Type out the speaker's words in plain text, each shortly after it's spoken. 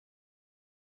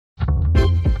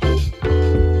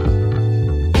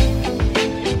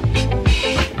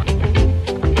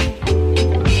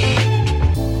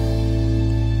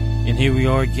Here we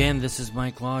are again. This is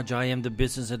Mike Lodge. I am the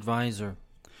business advisor.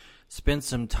 Spent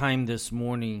some time this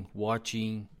morning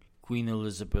watching Queen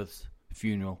Elizabeth's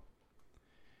funeral,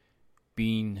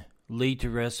 being laid to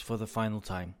rest for the final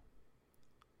time.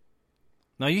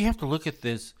 Now you have to look at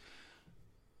this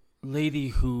lady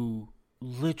who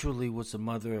literally was the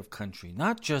mother of country.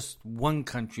 Not just one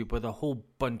country, but a whole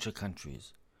bunch of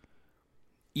countries.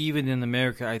 Even in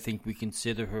America, I think we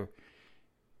consider her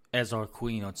as our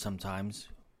queen sometimes.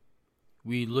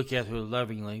 We look at her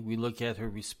lovingly. We look at her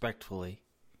respectfully.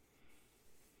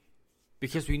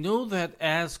 Because we know that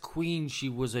as queen, she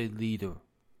was a leader.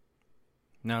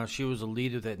 Now, she was a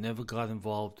leader that never got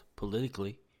involved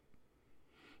politically.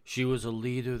 She was a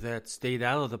leader that stayed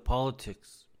out of the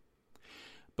politics.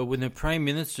 But when the prime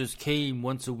ministers came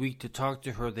once a week to talk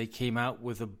to her, they came out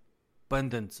with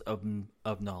abundance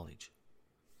of knowledge.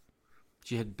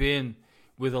 She had been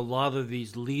with a lot of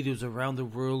these leaders around the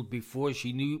world before.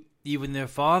 She knew even their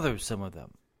fathers, some of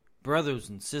them, brothers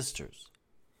and sisters.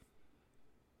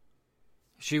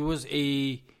 She was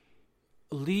a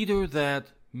leader that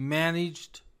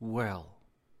managed well.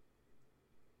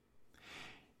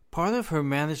 Part of her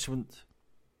management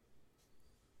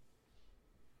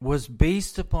was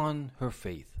based upon her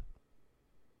faith.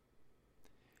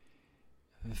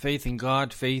 Faith in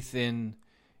God, faith in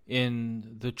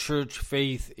the church,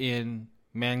 faith in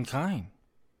mankind,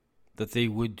 that they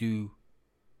would do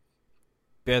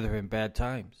better in bad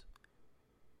times.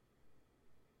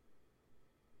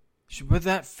 With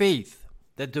that faith,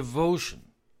 that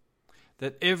devotion,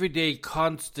 that everyday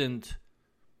constant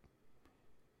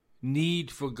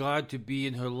need for God to be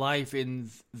in her life,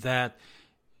 in that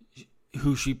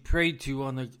who she prayed to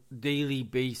on a daily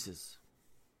basis.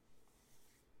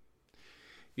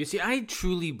 You see, I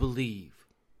truly believe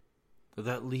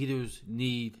that leaders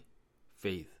need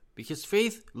faith, because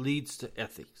faith leads to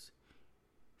ethics.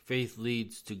 Faith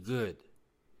leads to good.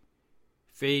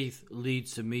 Faith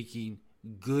leads to making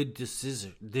good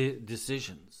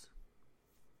decisions.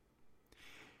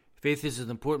 Faith is an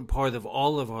important part of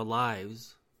all of our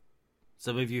lives.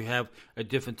 Some of you have a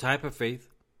different type of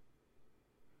faith.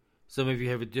 Some of you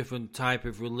have a different type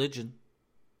of religion.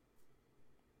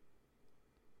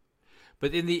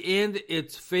 But in the end,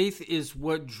 it's faith is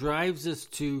what drives us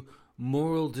to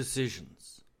moral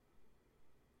decisions,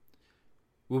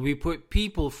 where we put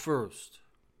people first,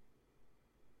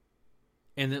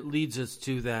 and it leads us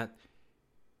to that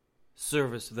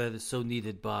service that is so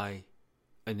needed by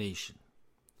a nation.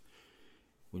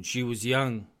 When she was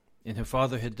young and her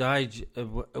father had died,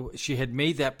 she had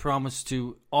made that promise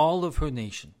to all of her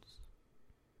nations.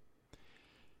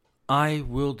 I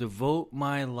will devote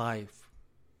my life.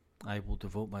 I will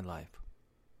devote my life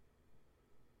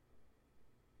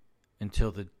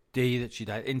until the day that she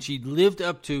died. And she lived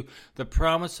up to the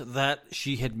promise that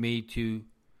she had made to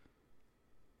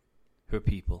her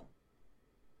people.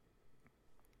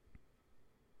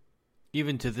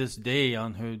 Even to this day,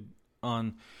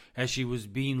 as she was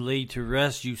being laid to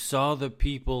rest, you saw the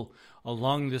people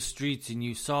along the streets and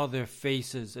you saw their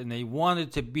faces, and they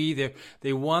wanted to be there.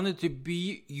 They wanted to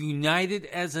be united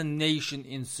as a nation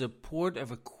in support of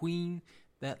a queen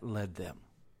that led them.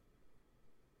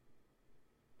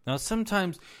 Now,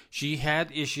 sometimes she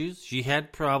had issues, she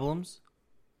had problems,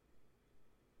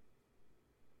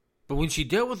 but when she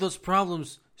dealt with those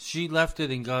problems, she left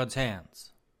it in God's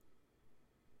hands.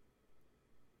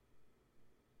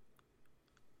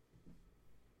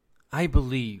 I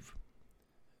believe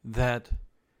that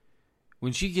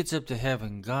when she gets up to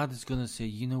heaven, God is going to say,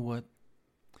 you know what?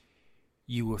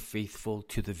 You were faithful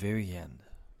to the very end.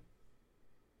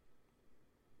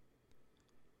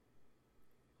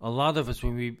 A lot of us,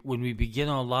 when we begin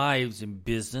our lives in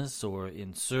business or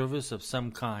in service of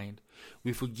some kind,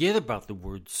 we forget about the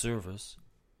word service.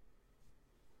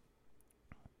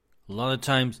 A lot of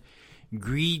times,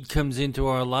 greed comes into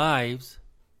our lives,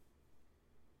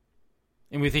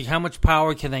 and we think, how much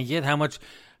power can I get? How much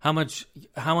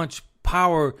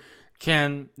power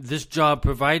can this job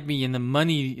provide me in the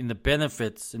money, in the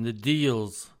benefits, in the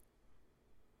deals?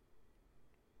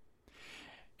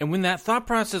 And when that thought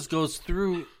process goes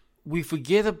through, we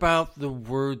forget about the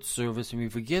word service, and we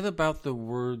forget about the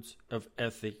words of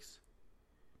ethics.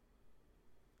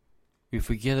 We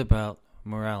forget about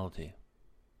morality.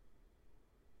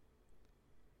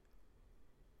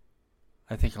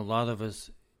 I think a lot of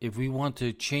us, if we want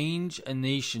to change a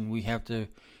nation, we have to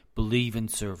believe in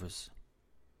service.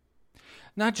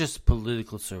 Not just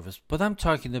political service, but I'm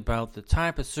talking about the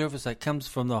type of service that comes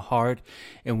from the heart,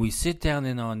 and we sit down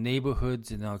in our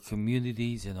neighborhoods, in our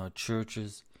communities, in our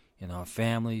churches, in our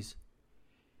families,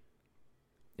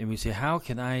 and we say, how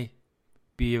can I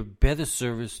be a better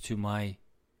service to my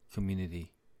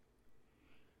community?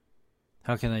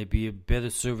 How can I be a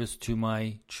better service to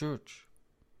my church,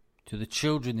 to the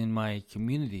children in my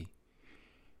community,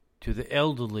 to the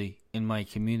elderly in my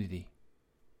community?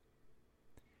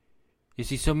 You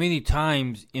see, so many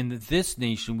times in this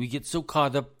nation, we get so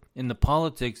caught up in the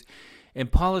politics,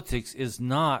 and politics is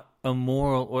not a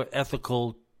moral or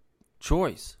ethical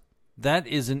choice. That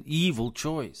is an evil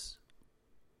choice.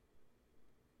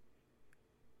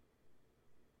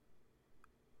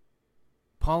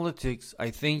 Politics, I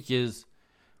think, is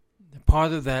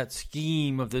part of that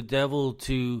scheme of the devil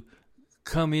to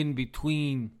come in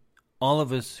between all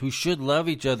of us who should love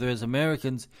each other as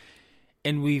Americans,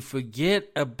 and we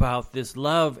forget about this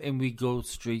love and we go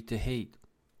straight to hate.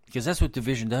 Because that's what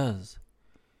division does.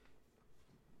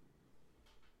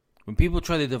 When people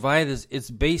try to divide us, it's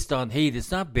based on hate.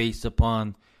 It's not based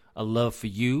upon a love for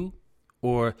you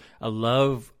or a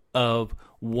love of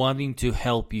wanting to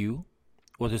help you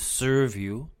or to serve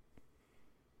you.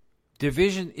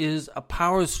 Division is a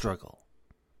power struggle.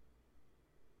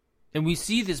 And we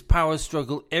see this power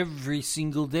struggle every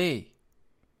single day.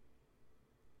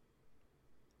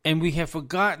 And we have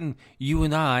forgotten, you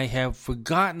and I have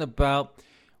forgotten about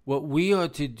what we are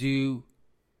to do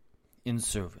in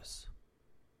service.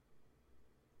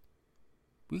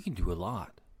 We can do a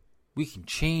lot. We can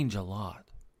change a lot.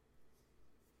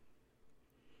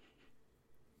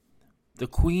 The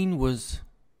Queen was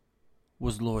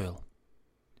loyal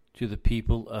to the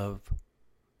people of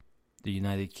the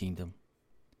United Kingdom.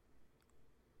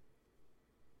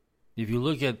 If you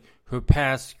look at her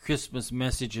past Christmas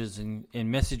messages and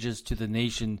messages to the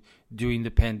nation during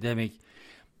the pandemic,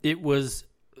 it was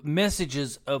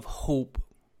messages of hope.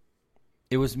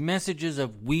 It was messages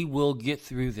of, we will get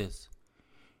through this.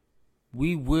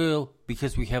 We will,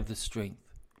 because we have the strength.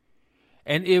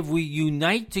 And if we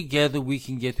unite together, we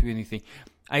can get through anything.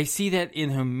 I see that in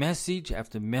her message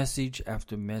after message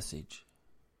after message.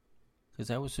 Because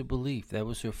that was her belief. That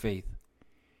was her faith.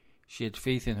 She had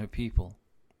faith in her people.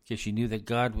 Because she knew that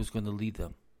God was going to lead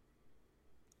them.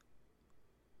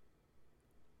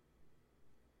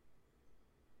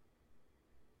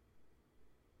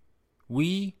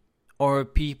 We are a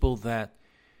people that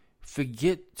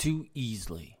forget too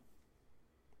easily.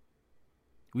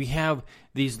 We have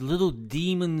these little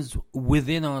demons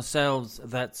within ourselves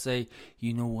that say,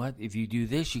 you know what, if you do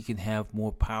this, you can have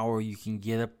more power, you can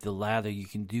get up the ladder, you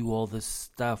can do all this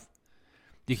stuff.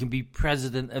 You can be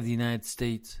president of the United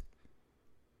States.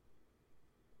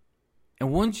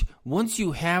 And once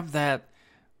you have that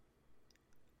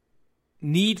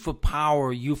need for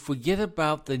power, you forget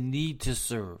about the need to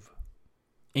serve.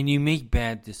 And you make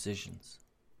bad decisions.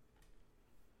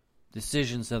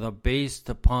 Decisions that are based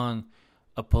upon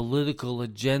a political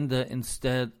agenda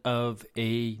instead of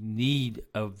a need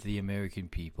of the American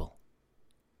people.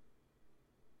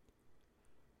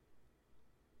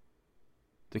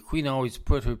 The Queen always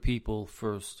put her people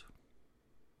first.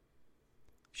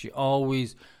 She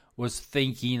always was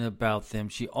thinking about them.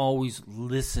 She always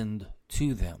listened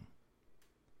to them.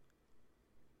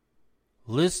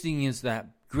 Listening is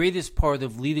that greatest part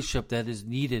of leadership that is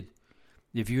needed.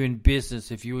 If you're in business,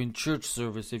 if you're in church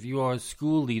service, if you are a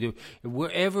school leader,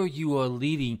 wherever you are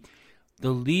leading, the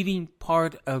leading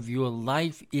part of your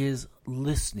life is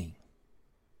listening.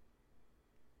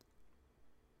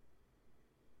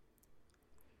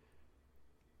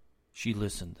 She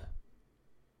listened.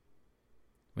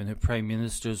 When her prime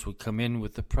ministers would come in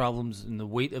with the problems and the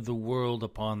weight of the world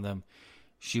upon them,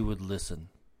 she would listen.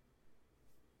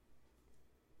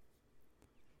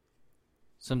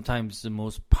 Sometimes the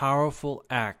most powerful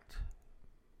act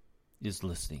is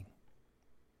listening.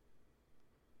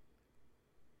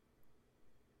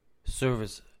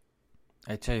 Service.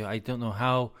 I tell you, I don't know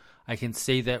how I can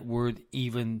say that word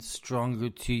even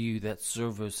stronger to you, that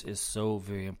service is so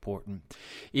very important.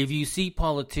 If you see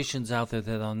politicians out there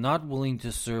that are not willing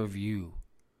to serve you,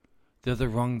 they're the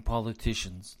wrong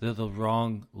politicians. They're the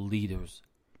wrong leaders.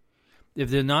 If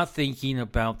they're not thinking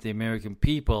about the American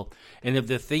people, and if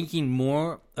they're thinking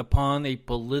more upon a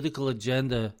political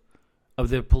agenda of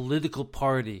their political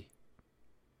party,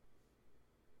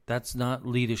 that's not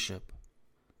leadership.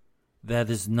 That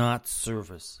is not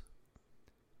service.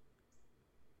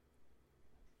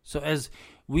 So as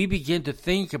we begin to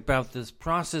think about this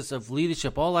process of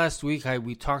leadership, all last week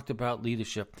we talked about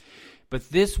leadership. But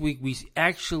this week we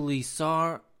actually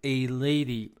saw a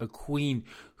lady, a queen,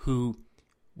 who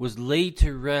was laid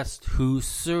to rest, who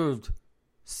served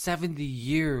 70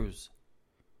 years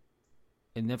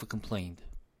and never complained.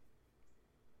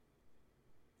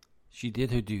 She did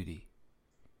her duty.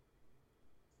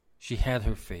 She had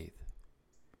her faith.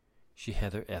 she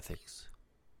had her ethics.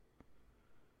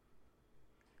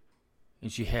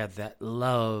 And she had that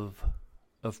love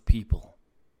of people.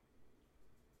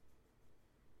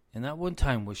 And not one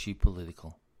time was she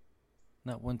political.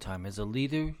 Not one time. As a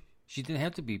leader, she didn't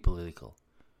have to be political.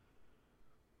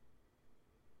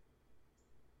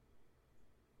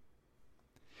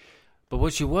 But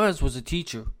what she was a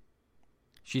teacher.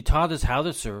 She taught us how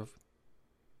to serve.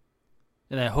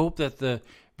 And I hope that the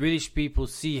British people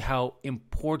see how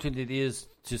important it is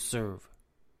to serve.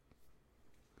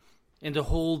 And to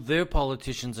hold their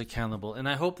politicians accountable. And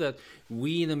I hope that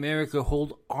we in America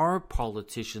hold our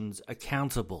politicians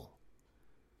accountable.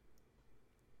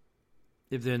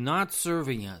 If they're not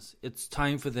serving us, it's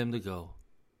time for them to go.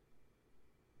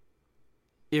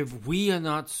 If we are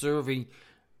not serving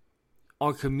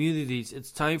our communities,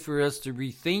 it's time for us to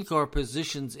rethink our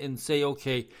positions and say,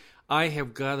 okay, I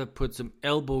have got to put some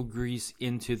elbow grease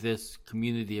into this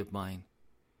community of mine,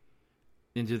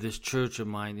 into this church of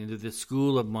mine, into this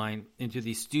school of mine, into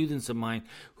these students of mine,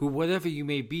 who, whatever you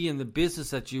may be in the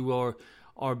business that you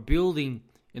are building,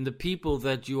 and the people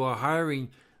that you are hiring,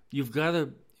 you've got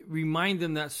to remind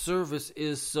them that service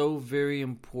is so very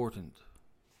important.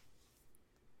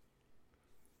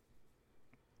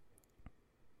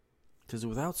 Because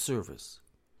without service,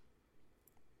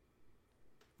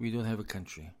 we don't have a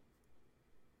country.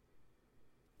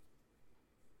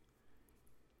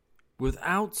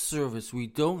 Without service, we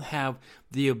don't have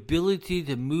the ability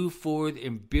to move forward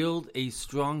and build a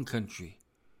strong country,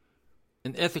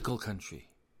 an ethical country,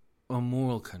 a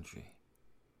moral country,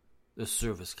 a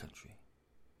service country.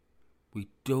 We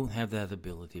don't have that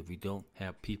ability if we don't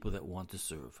have people that want to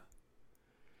serve.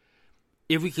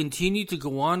 If we continue to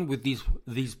go on with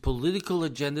these political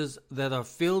agendas that are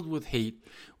filled with hate,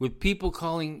 with people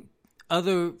calling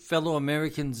other fellow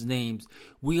Americans names,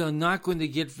 we are not going to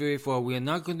get very far. We are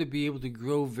not going to be able to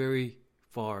grow very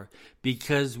far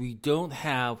because we don't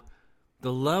have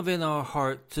the love in our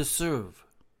heart to serve.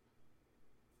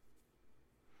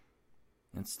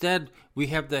 Instead, we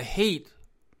have the hate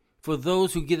for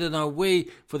those who get in our way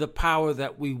for the power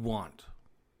that we want.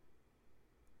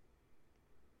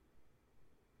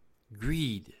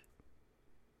 Greed,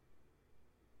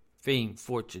 fame,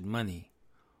 fortune, money,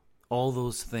 all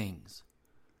those things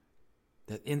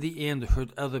that in the end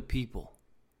hurt other people.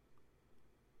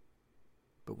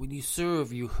 But when you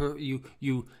serve,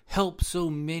 you help so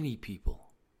many people.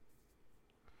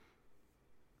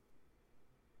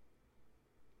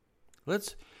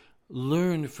 Let's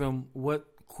learn from what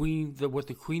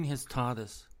the Queen has taught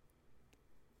us.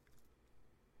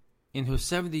 In her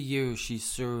 70 years, she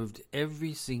served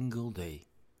every single day.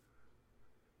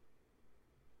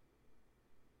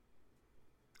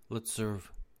 Let's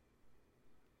serve.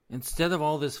 Instead of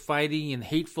all this fighting and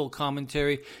hateful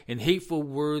commentary and hateful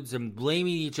words and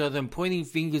blaming each other and pointing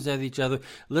fingers at each other,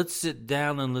 let's sit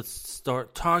down and let's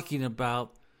start talking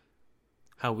about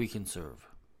how we can serve.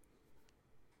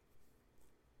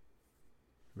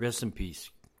 Rest in peace,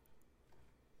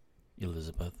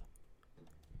 Elizabeth.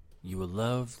 You were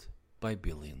loved by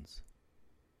billions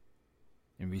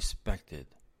and respected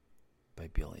by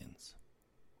billions.